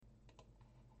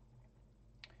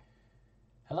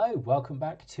Hello, welcome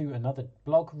back to another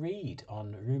blog read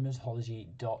on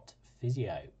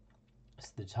rheumatology.physio. So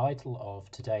the title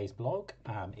of today's blog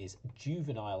is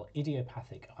Juvenile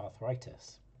Idiopathic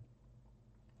Arthritis.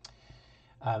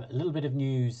 A little bit of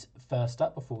news first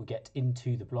up before we get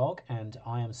into the blog, and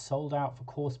I am sold out for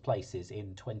course places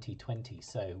in 2020.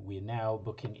 So we're now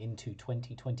booking into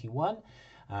 2021.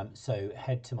 So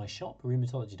head to my shop,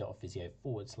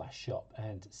 rheumatology.physio/shop,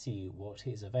 and see what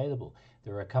is available.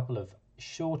 There are a couple of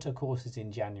shorter courses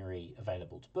in January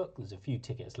available to book. There's a few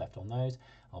tickets left on those.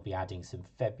 I'll be adding some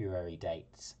February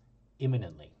dates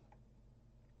imminently.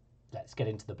 Let's get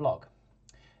into the blog.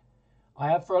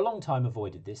 I have for a long time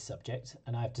avoided this subject,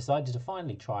 and I have decided to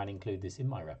finally try and include this in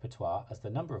my repertoire as the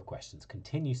number of questions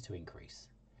continues to increase.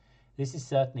 This is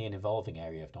certainly an evolving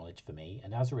area of knowledge for me,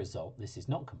 and as a result this is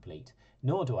not complete,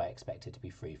 nor do I expect it to be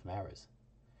free from errors.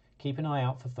 Keep an eye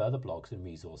out for further blogs and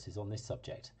resources on this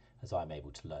subject as I am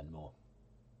able to learn more.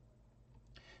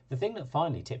 The thing that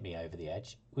finally tipped me over the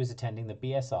edge was attending the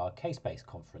BSR case-based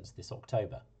conference this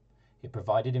October. It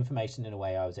provided information in a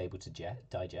way I was able to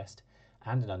digest,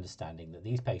 and an understanding that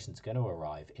these patients are going to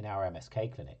arrive in our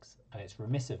MSK clinics, and it's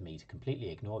remiss of me to completely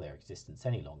ignore their existence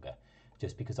any longer,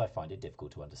 just because I find it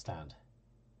difficult to understand.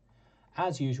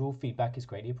 As usual, feedback is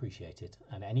greatly appreciated,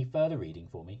 and any further reading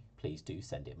for me, please do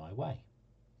send it my way.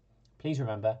 Please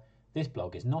remember, this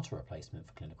blog is not a replacement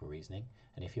for clinical reasoning,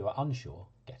 and if you are unsure,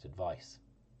 get advice.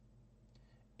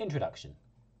 Introduction.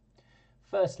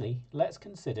 Firstly, let's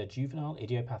consider juvenile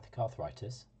idiopathic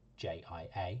arthritis,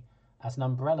 JIA, as an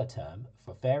umbrella term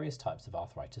for various types of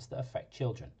arthritis that affect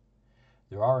children.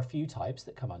 There are a few types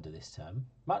that come under this term,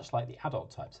 much like the adult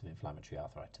types of inflammatory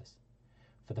arthritis.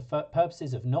 For the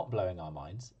purposes of not blowing our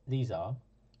minds, these are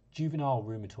juvenile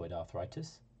rheumatoid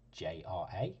arthritis,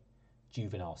 JRA,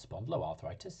 juvenile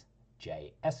spondyloarthritis,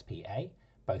 JSPA,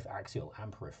 both axial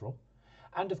and peripheral,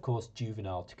 and of course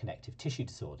juvenile connective tissue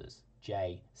disorders,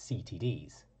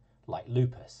 JCTDs, like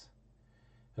lupus.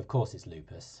 Of course it's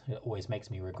lupus, it always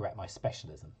makes me regret my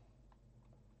specialism.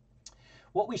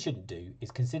 What we shouldn't do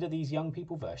is consider these young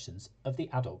people versions of the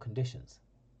adult conditions.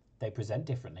 They present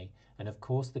differently, and of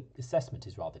course the assessment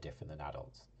is rather different than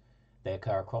adults. They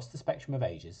occur across the spectrum of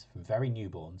ages from very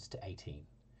newborns to 18.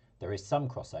 There is some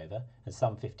crossover, and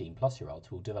some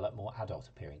 15-plus-year-olds will develop more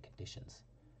adult-appearing conditions.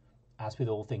 As with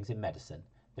all things in medicine,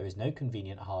 there is no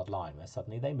convenient hard line where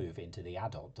suddenly they move into the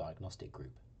adult diagnostic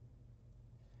group.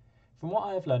 From what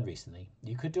I have learned recently,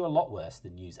 you could do a lot worse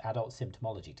than use adult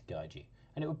symptomology to guide you,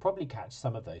 and it would probably catch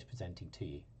some of those presenting to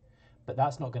you. But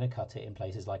that's not going to cut it in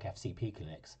places like FCP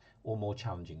clinics or more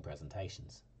challenging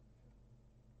presentations.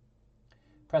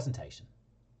 Presentation.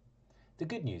 The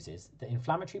good news is that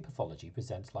inflammatory pathology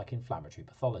presents like inflammatory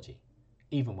pathology,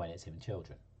 even when it's in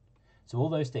children. So all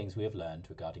those things we have learned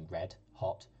regarding red,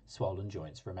 hot, swollen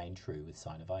joints remain true with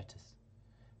synovitis.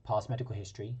 Past medical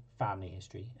history, family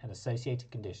history, and associated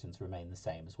conditions remain the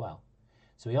same as well.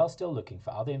 So we are still looking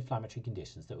for other inflammatory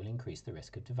conditions that will increase the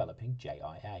risk of developing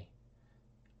JIA.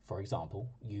 For example,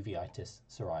 uveitis,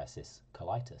 psoriasis,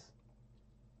 colitis.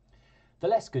 The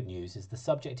less good news is the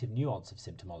subjective nuance of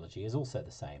symptomology is also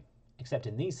the same, except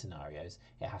in these scenarios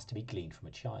it has to be gleaned from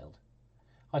a child.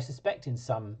 I suspect in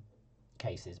some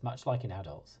cases, much like in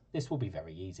adults, this will be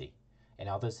very easy. In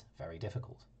others, very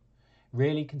difficult.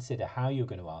 Really consider how you're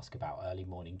going to ask about early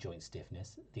morning joint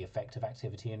stiffness, the effect of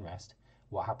activity and rest,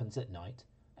 what happens at night,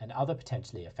 and other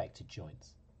potentially affected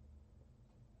joints.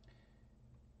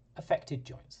 Affected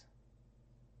joints.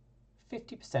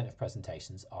 50% of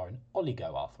presentations are an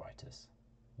oligoarthritis,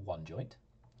 one joint,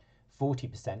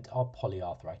 40% are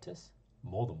polyarthritis,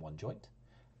 more than one joint,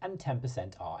 and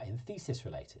 10% are enthesis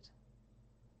related.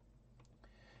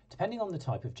 Depending on the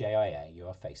type of JIA you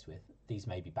are faced with, these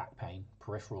may be back pain,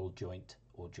 peripheral joint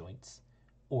or joints,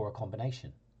 or a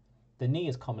combination. The knee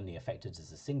is commonly affected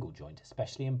as a single joint,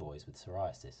 especially in boys with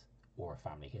psoriasis or a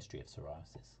family history of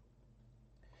psoriasis.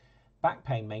 Back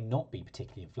pain may not be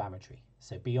particularly inflammatory,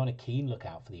 so be on a keen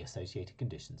lookout for the associated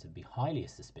conditions and be highly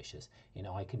suspicious in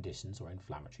eye conditions or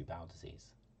inflammatory bowel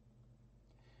disease.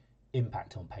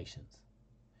 Impact on patients.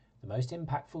 The most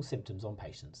impactful symptoms on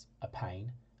patients are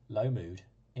pain, low mood,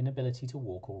 inability to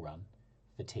walk or run,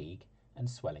 fatigue, and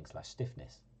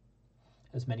swelling/stiffness.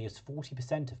 As many as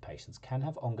 40% of patients can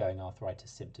have ongoing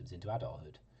arthritis symptoms into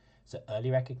adulthood, so early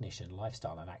recognition,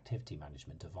 lifestyle and activity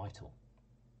management are vital.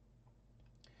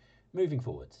 Moving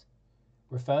forwards,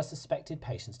 refer suspected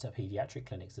patients to paediatric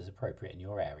clinics as appropriate in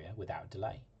your area without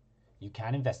delay. You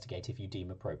can investigate if you deem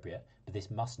appropriate, but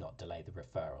this must not delay the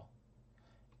referral.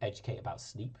 Educate about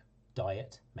sleep,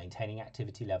 diet, maintaining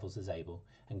activity levels as able,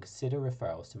 and consider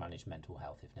referrals to manage mental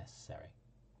health if necessary.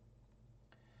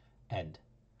 End.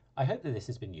 I hope that this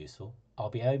has been useful. I'll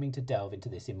be aiming to delve into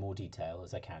this in more detail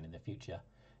as I can in the future,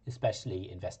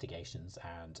 especially investigations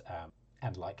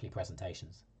and likely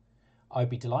presentations. I'd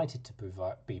be delighted to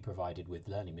be provided with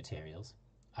learning materials.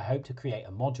 I hope to create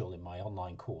a module in my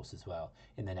online course as well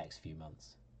in the next few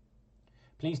months.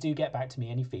 Please do get back to me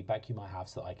any feedback you might have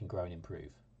so that I can grow and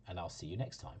improve, and I'll see you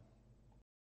next time.